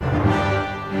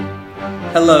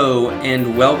Hello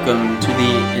and welcome to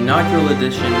the inaugural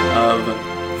edition of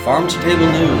Farm to Table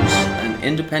News, an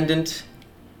independent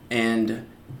and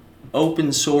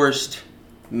open-sourced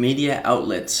media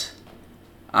outlet.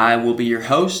 I will be your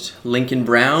host, Lincoln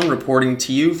Brown, reporting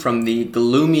to you from the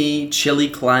gloomy, chilly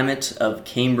climate of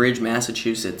Cambridge,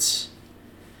 Massachusetts.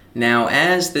 Now,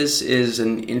 as this is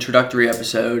an introductory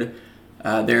episode,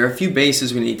 there are a few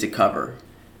bases we need to cover.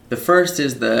 The first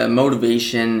is the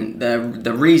motivation,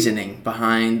 the reasoning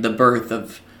behind the birth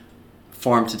of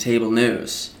Farm to Table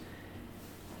News.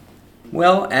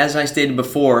 Well, as I stated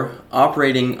before,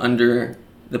 operating under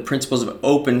the principles of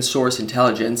open source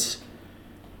intelligence,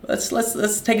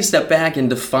 let's take a step back and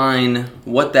define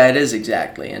what that is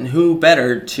exactly. And who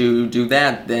better to do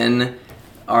that than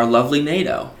our lovely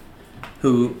NATO,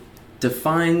 who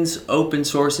defines open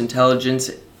source intelligence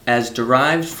as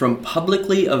derived from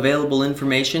publicly available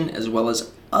information as well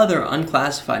as other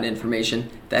unclassified information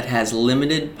that has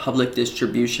limited public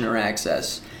distribution or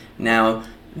access. Now,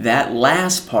 that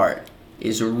last part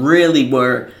is really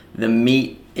where the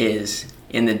meat is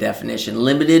in the definition: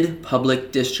 limited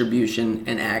public distribution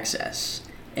and access.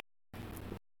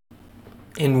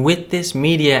 And with this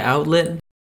media outlet,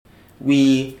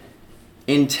 we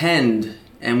intend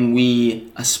and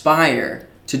we aspire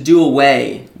to do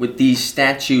away with these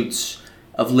statutes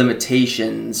of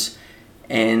limitations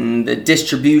and the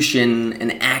distribution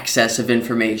and access of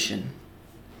information.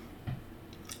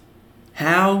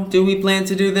 How do we plan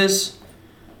to do this?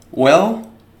 Well,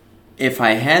 if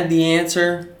I had the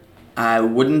answer, I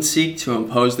wouldn't seek to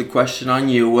impose the question on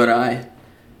you, would I?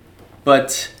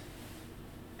 But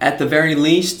at the very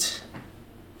least,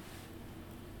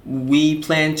 we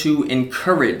plan to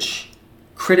encourage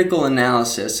critical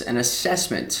analysis and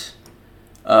assessment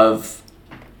of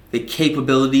the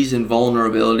capabilities and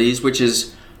vulnerabilities, which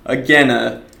is,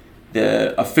 again,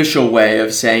 the official way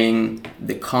of saying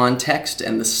the context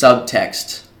and the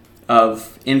subtext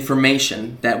of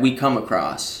information that we come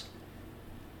across.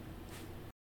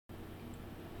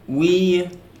 We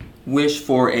wish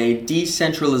for a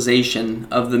decentralization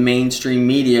of the mainstream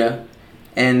media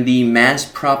and the mass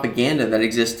propaganda that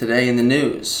exists today in the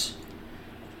news.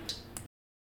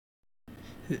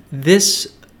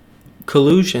 This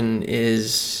collusion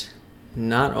is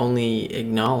not only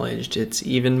acknowledged, it's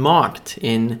even mocked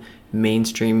in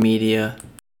mainstream media.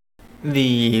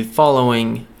 The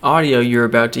following audio you're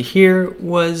about to hear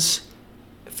was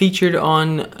featured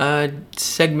on a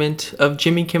segment of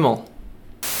Jimmy Kimmel.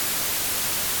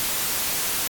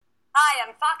 Hi,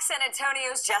 I'm Fox San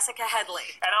Antonio's Jessica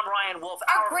Headley. And I'm Ryan Wolf.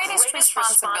 Our greatest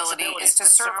responsibility is to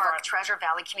serve our Treasure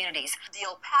Valley communities, the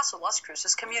El Paso, Las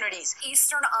Cruces communities,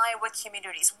 Eastern Iowa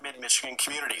communities, Mid-Michigan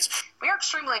communities. We are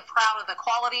extremely proud of the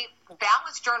quality,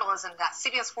 balanced journalism that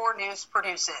CBS 4 News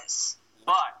produces.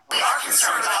 But we are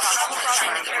concerned about trouble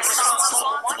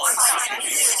responsible one-sided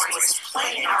news stories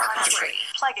plaguing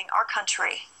our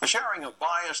country. The sharing of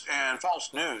biased and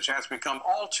false news has become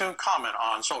all too common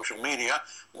on social media.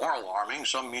 More alarming,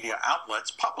 some media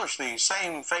outlets publish these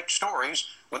same fake stories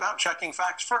without checking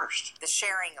facts first. The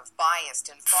sharing of biased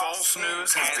and false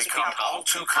news has become all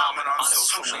too common on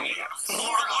social media.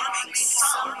 More alarming,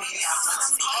 some media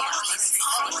outlets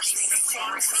publish these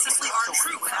things simply aren't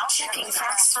true without checking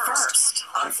facts first.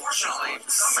 Unfortunately,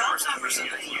 some members of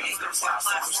the media use their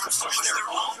platforms to push their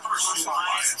own personal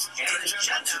bias and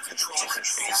agenda to control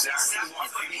exactly one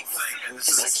big thing, and this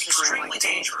is extremely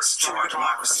dangerous to our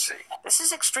democracy. This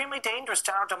is extremely dangerous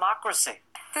to our democracy.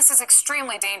 This is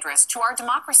extremely dangerous to our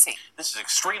democracy. This is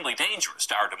extremely dangerous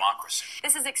to our democracy.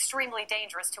 This is extremely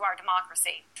dangerous to our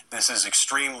democracy. This is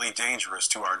extremely dangerous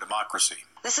to our democracy.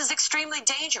 This is extremely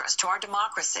dangerous to our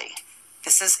democracy.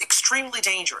 This is extremely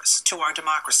dangerous to our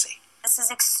democracy. This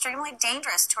is extremely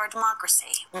dangerous to our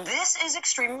democracy. This is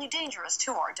extremely dangerous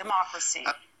to our democracy.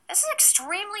 This is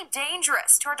extremely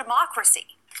dangerous to our democracy.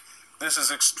 This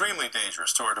is extremely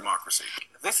dangerous to our democracy.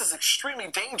 This is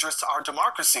extremely dangerous to our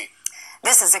democracy.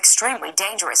 This is extremely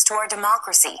dangerous to our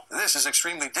democracy. This is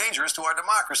extremely dangerous to our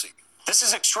democracy. This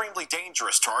is extremely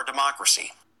dangerous to our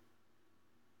democracy.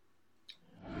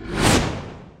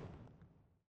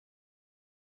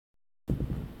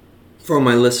 For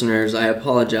my listeners, I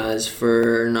apologize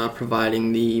for not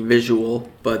providing the visual,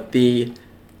 but the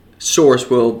source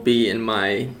will be in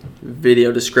my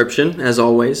video description, as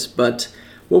always. But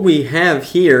what we have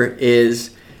here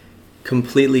is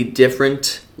completely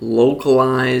different,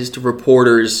 localized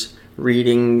reporters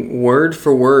reading word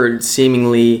for word,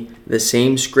 seemingly the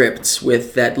same scripts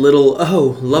with that little,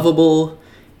 lovable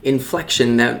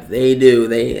inflection that they do.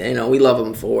 We love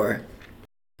them for.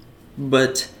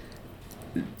 But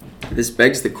this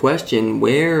begs the question,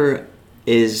 where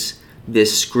is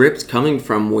this script coming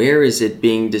from? Where is it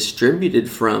being distributed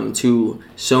from to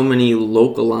so many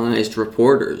localized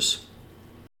reporters?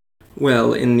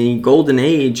 Well, in the golden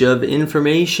age of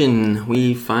information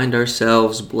we find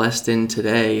ourselves blessed in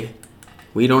today,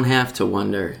 we don't have to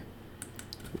wonder.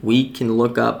 We can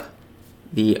look up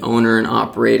the owner and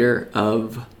operator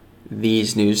of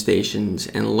these news stations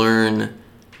and learn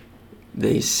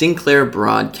the Sinclair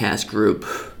Broadcast Group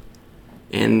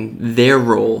and their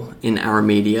role in our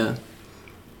media.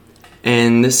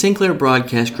 And the Sinclair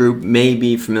Broadcast Group may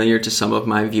be familiar to some of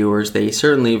my viewers. They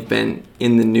certainly have been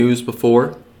in the news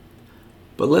before.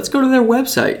 But let's go to their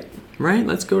website, right?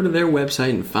 Let's go to their website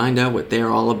and find out what they're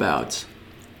all about.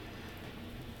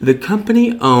 The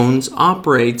company owns,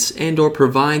 operates, and or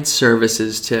provides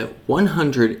services to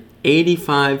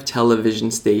 185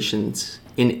 television stations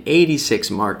in 86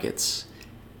 markets,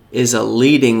 is a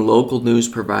leading local news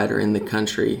provider in the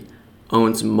country,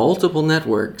 owns multiple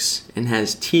networks, and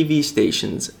has TV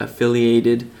stations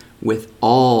affiliated with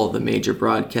all the major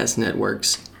broadcast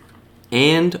networks,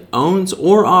 and owns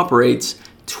or operates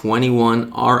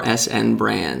 21 RSN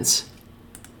brands.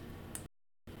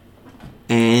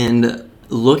 And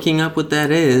looking up what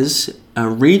that is, a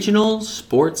regional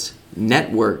sports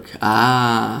network.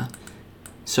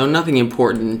 So nothing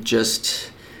important,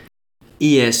 just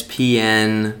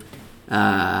ESPN,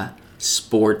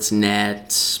 Sportsnet,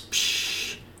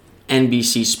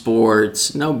 NBC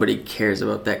Sports. Nobody cares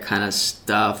about that kind of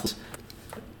stuff.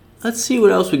 Let's see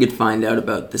what else we could find out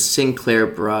about the Sinclair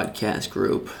Broadcast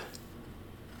Group.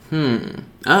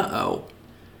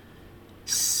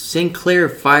 Sinclair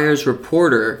fires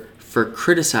reporter for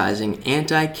criticizing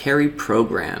anti-Kerry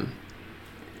program.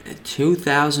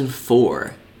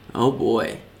 2004. Oh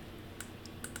boy.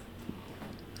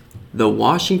 The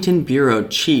Washington bureau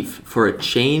chief for a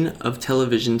chain of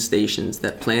television stations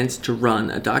that plans to run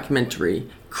a documentary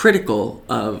critical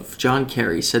of John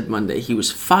Kerry said Monday he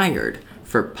was fired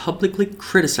for publicly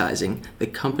criticizing the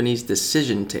company's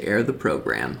decision to air the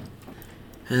program.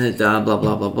 Blah, blah,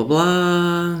 blah, blah, blah,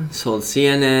 blah. Sold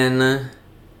CNN.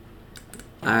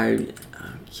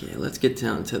 Okay, let's get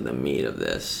down to the meat of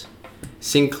this.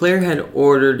 Sinclair had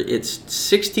ordered its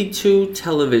 62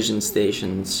 television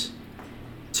stations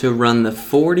to run the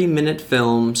 40-minute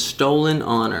film Stolen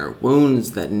Honor,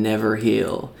 Wounds That Never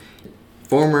Heal.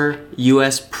 Former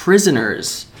U.S.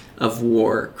 prisoners of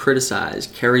war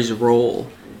criticized Kerry's role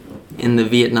in the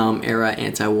Vietnam-era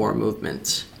anti-war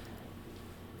movement.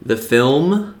 The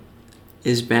film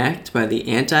is backed by the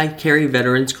Anti-Kerry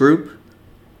Veterans Group,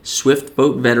 Swift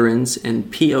Boat Veterans,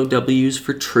 and POWs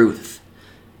for Truth.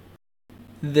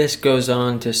 This goes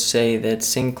on to say that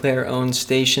Sinclair owns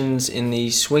stations in the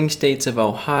swing states of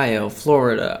Ohio,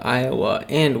 Florida, Iowa,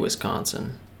 and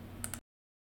Wisconsin.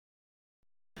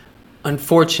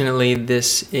 Unfortunately,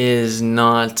 this is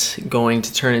not going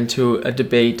to turn into a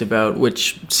debate about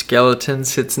which skeleton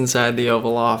sits inside the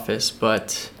Oval Office,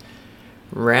 but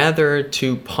rather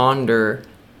to ponder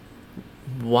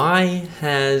why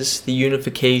has the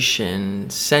unification,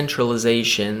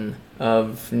 centralization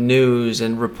of news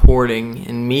and reporting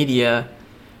and media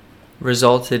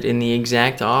resulted in the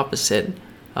exact opposite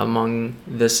among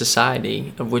the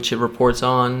society of which it reports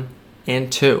on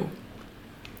and to?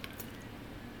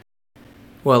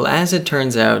 Well, as it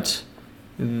turns out,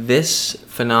 this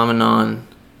phenomenon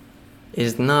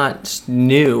is not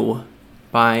new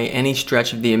by any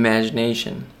stretch of the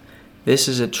imagination. This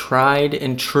is a tried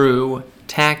and true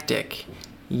tactic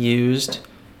used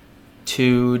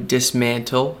to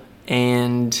dismantle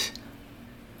and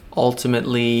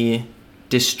ultimately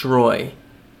destroy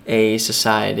a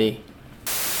society.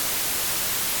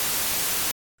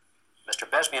 Mr.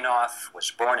 Bezmenov was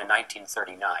born in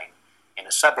 1939 in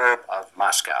a suburb of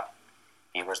Moscow.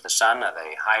 He was the son of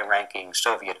a high-ranking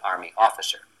Soviet Army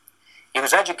officer. He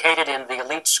was educated in the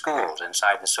elite schools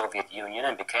inside the Soviet Union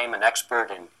and became an expert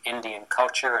in Indian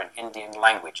culture and Indian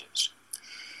languages.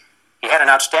 He had an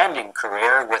outstanding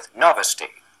career with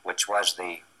Novosti, which was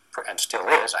and still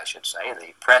is, I should say,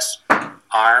 the press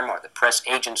arm or the press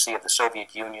agency of the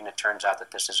Soviet Union. It turns out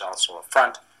that this is also a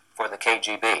front for the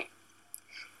KGB.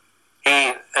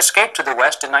 He escaped to the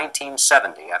West in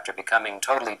 1970 after becoming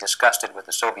totally disgusted with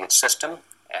the Soviet system,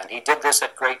 and he did this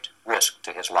at great risk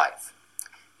to his life.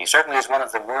 He certainly is one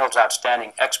of the world's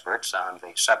outstanding experts on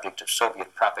the subject of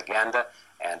Soviet propaganda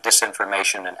and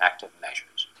disinformation and active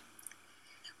measures.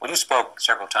 Well, you spoke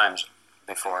several times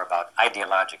before about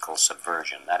ideological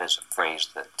subversion. That is a phrase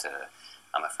that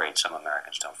I'm afraid some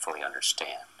Americans don't fully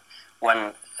understand.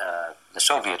 When the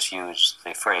Soviets use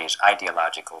the phrase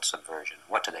ideological subversion,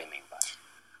 what do they mean by it?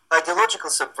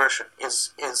 Ideological subversion is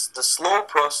the slow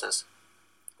process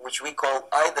which we call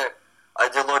either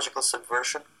ideological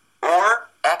subversion, or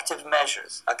active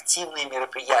measures, активные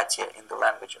мероприятия in the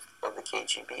language of the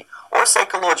KGB, or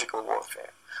psychological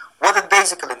warfare. What it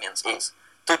basically means is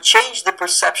to change the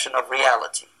perception of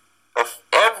reality of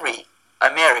every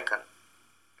American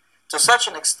to such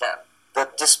an extent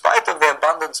that despite of the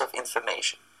abundance of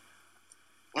information,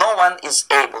 no one is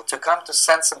able to come to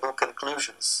sensible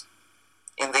conclusions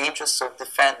in the interests of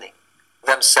defending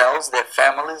themselves, their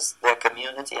families, their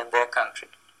community, and their country.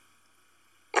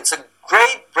 It's a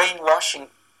great brainwashing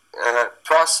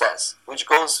process which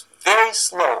goes very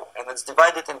slow, and it's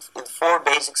divided in 4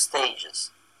 basic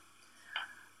stages.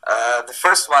 The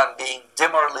first one being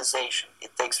demoralization.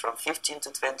 It takes from 15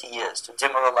 to 20 years to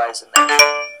demoralize a nation.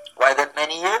 Why that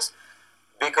many years?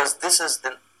 Because this is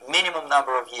the minimum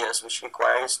number of years which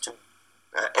requires to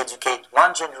educate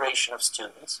one generation of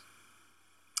students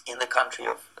in the country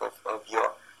of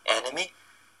your enemy,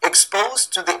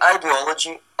 exposed to the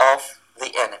ideology of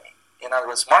the enemy. In other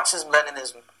words,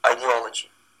 Marxism-Leninism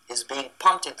ideology is being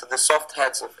pumped into the soft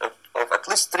heads of at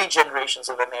least 3 generations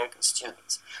of American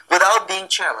students without being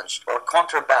challenged or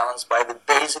counterbalanced by the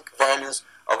basic values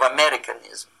of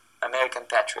Americanism, American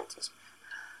patriotism.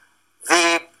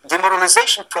 The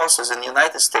demoralization process in the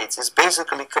United States is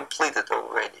basically completed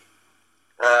already.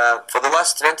 For the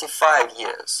last 25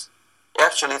 years,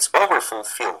 actually it's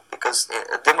overfulfilled, because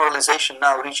demoralization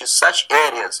now reaches such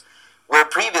areas where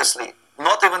previously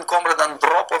not even Comrade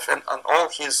Andropov and all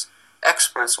his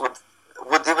experts would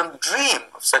even dream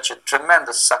of such a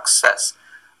tremendous success.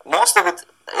 Most of it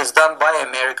is done by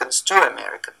Americans to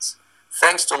Americans,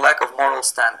 thanks to lack of moral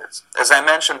standards. As I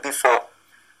mentioned before,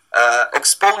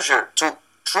 exposure to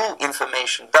true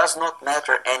information does not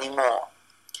matter anymore.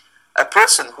 A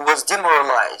person who was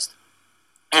demoralized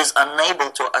is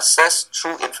unable to assess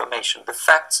true information. The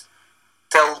facts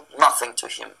tell nothing to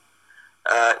him.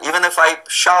 Even if I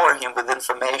shower him with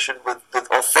information, with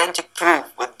authentic proof,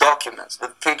 with documents,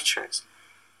 with pictures,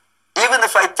 even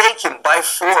if I take him by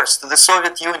force to the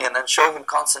Soviet Union and show him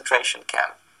concentration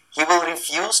camp, he will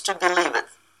refuse to believe it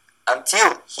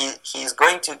until he is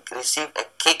going to receive a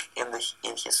kick in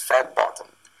his fat bottom.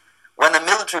 When a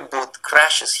military boot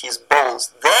crashes his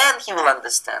balls, then he will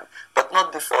understand, but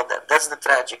not before that. That's the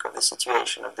tragic of the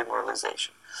situation of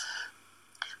demoralization.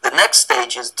 The next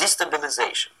stage is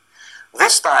destabilization.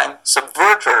 This time,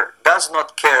 subverter does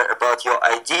not care about your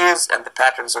ideas and the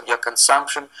patterns of your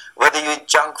consumption. Whether you eat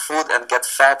junk food and get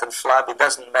fat and flabby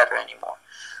doesn't matter anymore.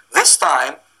 This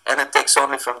time, and it takes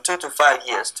only from 2 to 5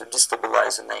 years to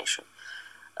destabilize a nation,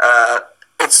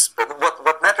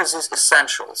 what matters is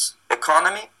essentials: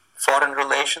 economy, foreign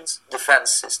relations,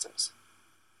 defense systems.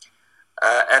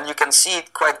 And you can see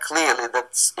it quite clearly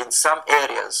that in some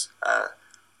areas,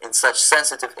 in such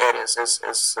sensitive areas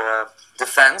as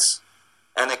defense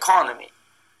and economy,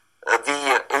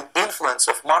 the influence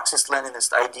of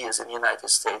Marxist-Leninist ideas in the United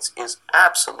States is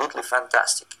absolutely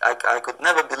fantastic. I could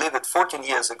never believe it 14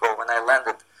 years ago when I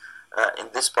landed in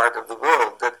this part of the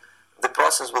world that the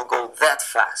process will go that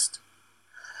fast.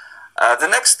 The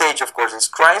next stage, of course, is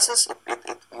crisis.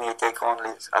 It may take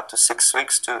only up to 6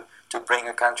 weeks to bring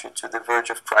a country to the verge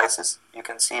of crisis. You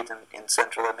can see it in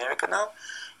Central America now.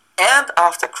 And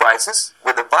after crisis,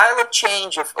 with a violent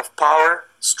change of power,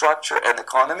 structure, and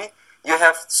economy, you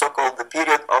have so-called the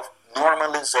period of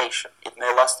normalization. It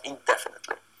may last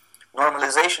indefinitely.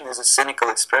 Normalization is a cynical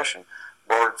expression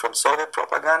borrowed from Soviet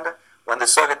propaganda. When the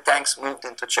Soviet tanks moved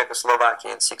into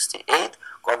Czechoslovakia in 1968,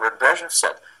 Comrade Brezhnev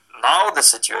said, "Now the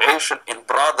situation in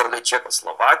brotherly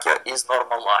Czechoslovakia is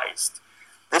normalized."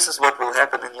 This is what will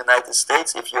happen in the United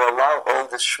States if you allow all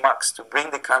the schmucks to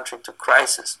bring the country to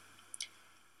crisis,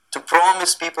 to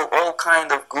promise people all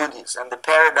kind of goodies and the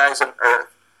paradise on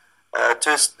earth,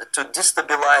 to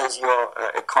destabilize your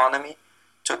economy,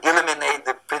 to eliminate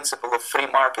the principle of free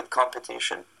market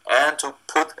competition, and to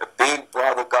put a big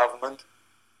brother government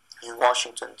in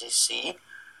Washington, D.C.,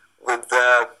 with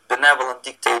benevolent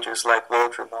dictators like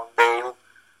Walter Mondale,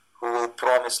 who will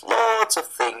promise lots of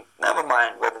things, never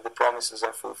mind whether the promises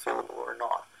are fulfillable or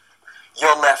not.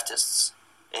 Your leftists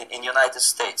in United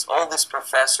States, all these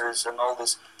professors and all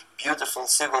these beautiful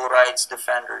civil rights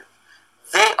defenders,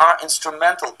 they are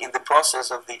instrumental in the process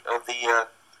of the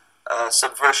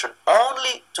subversion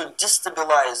only to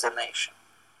destabilize the nation.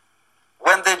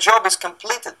 When their job is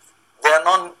completed, they are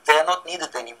not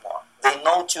needed anymore. They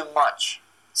know too much.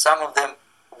 Some of them,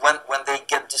 when they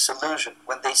get disillusioned,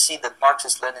 when they see that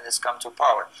Marxist-Leninists come to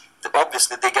power,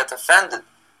 obviously they get offended.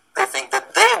 They think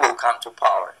that they will come to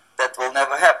power. That will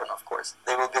never happen, of course.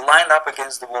 They will be lined up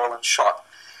against the wall and shot.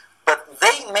 But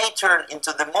they may turn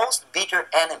into the most bitter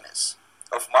enemies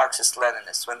of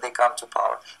Marxist-Leninists when they come to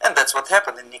power. And that's what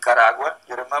happened in Nicaragua.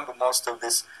 You remember most of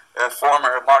these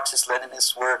former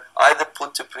Marxist-Leninists were either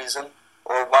put to prison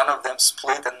or one of them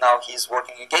split, and now he's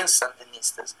working against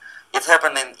Sandinistas. It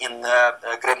happened in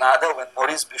Grenada when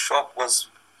Maurice Bishop was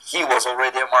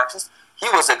already a Marxist. He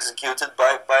was executed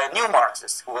by a new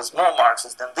Marxist who was more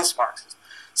Marxist than this Marxist.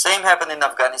 Same happened in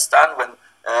Afghanistan when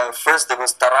first there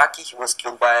was Taraki, he was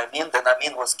killed by Amin, then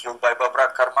Amin was killed by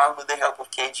Babrak Karmal with the help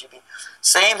of KGB.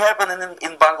 Same happened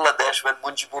in Bangladesh when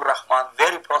Mujibur Rahman,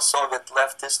 very pro-Soviet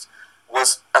leftist,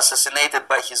 was assassinated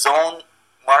by his own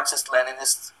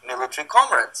Marxist-Leninist military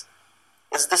comrades.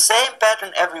 It's the same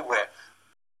pattern everywhere.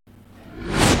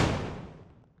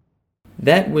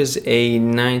 That was a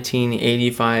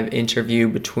 1985 interview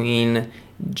between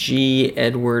G.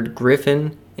 Edward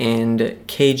Griffin and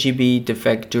KGB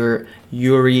defector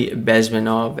Yuri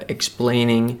Bezmenov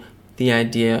explaining the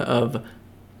idea of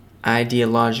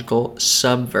ideological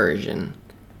subversion.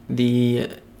 The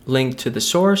link to the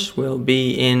source will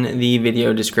be in the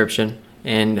video description,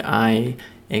 and I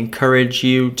encourage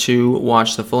you to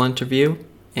watch the full interview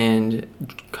and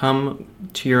come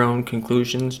to your own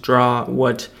conclusions, draw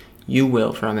what you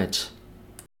will from it.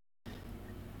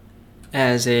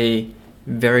 As a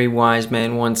very wise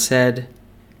man once said,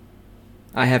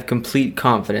 I have complete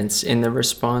confidence in the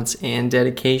response and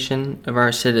dedication of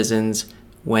our citizens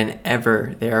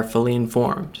whenever they are fully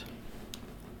informed.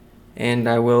 And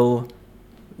I will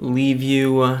leave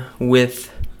you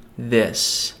with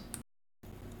this.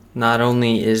 Not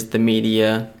only is the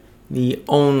media the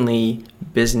only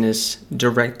business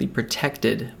directly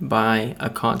protected by a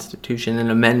constitution and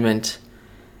amendment,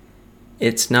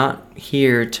 it's not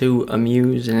here to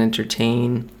amuse and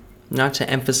entertain, not to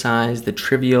emphasize the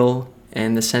trivial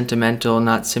and the sentimental,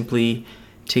 not simply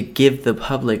to give the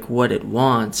public what it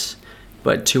wants,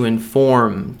 but to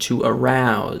inform, to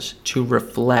arouse, to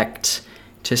reflect,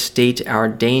 to state our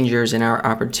dangers and our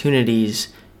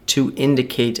opportunities, to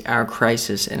indicate our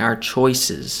crisis and our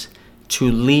choices, to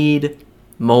lead,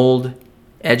 mold,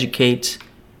 educate,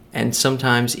 and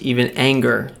sometimes even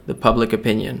anger the public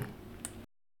opinion.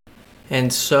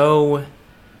 And so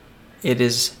it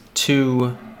is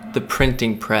to the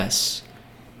printing press,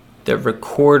 the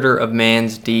recorder of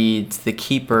man's deeds, the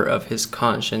keeper of his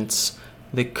conscience,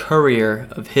 the courier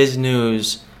of his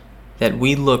news, that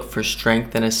we look for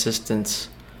strength and assistance,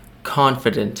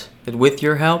 confident that with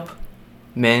your help,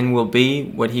 man will be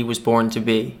what he was born to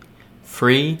be,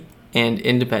 free and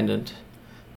independent.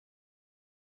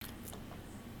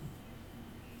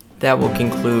 That will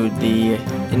conclude the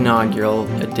inaugural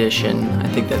edition. I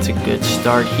think that's a good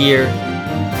start here.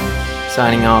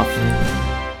 Signing off.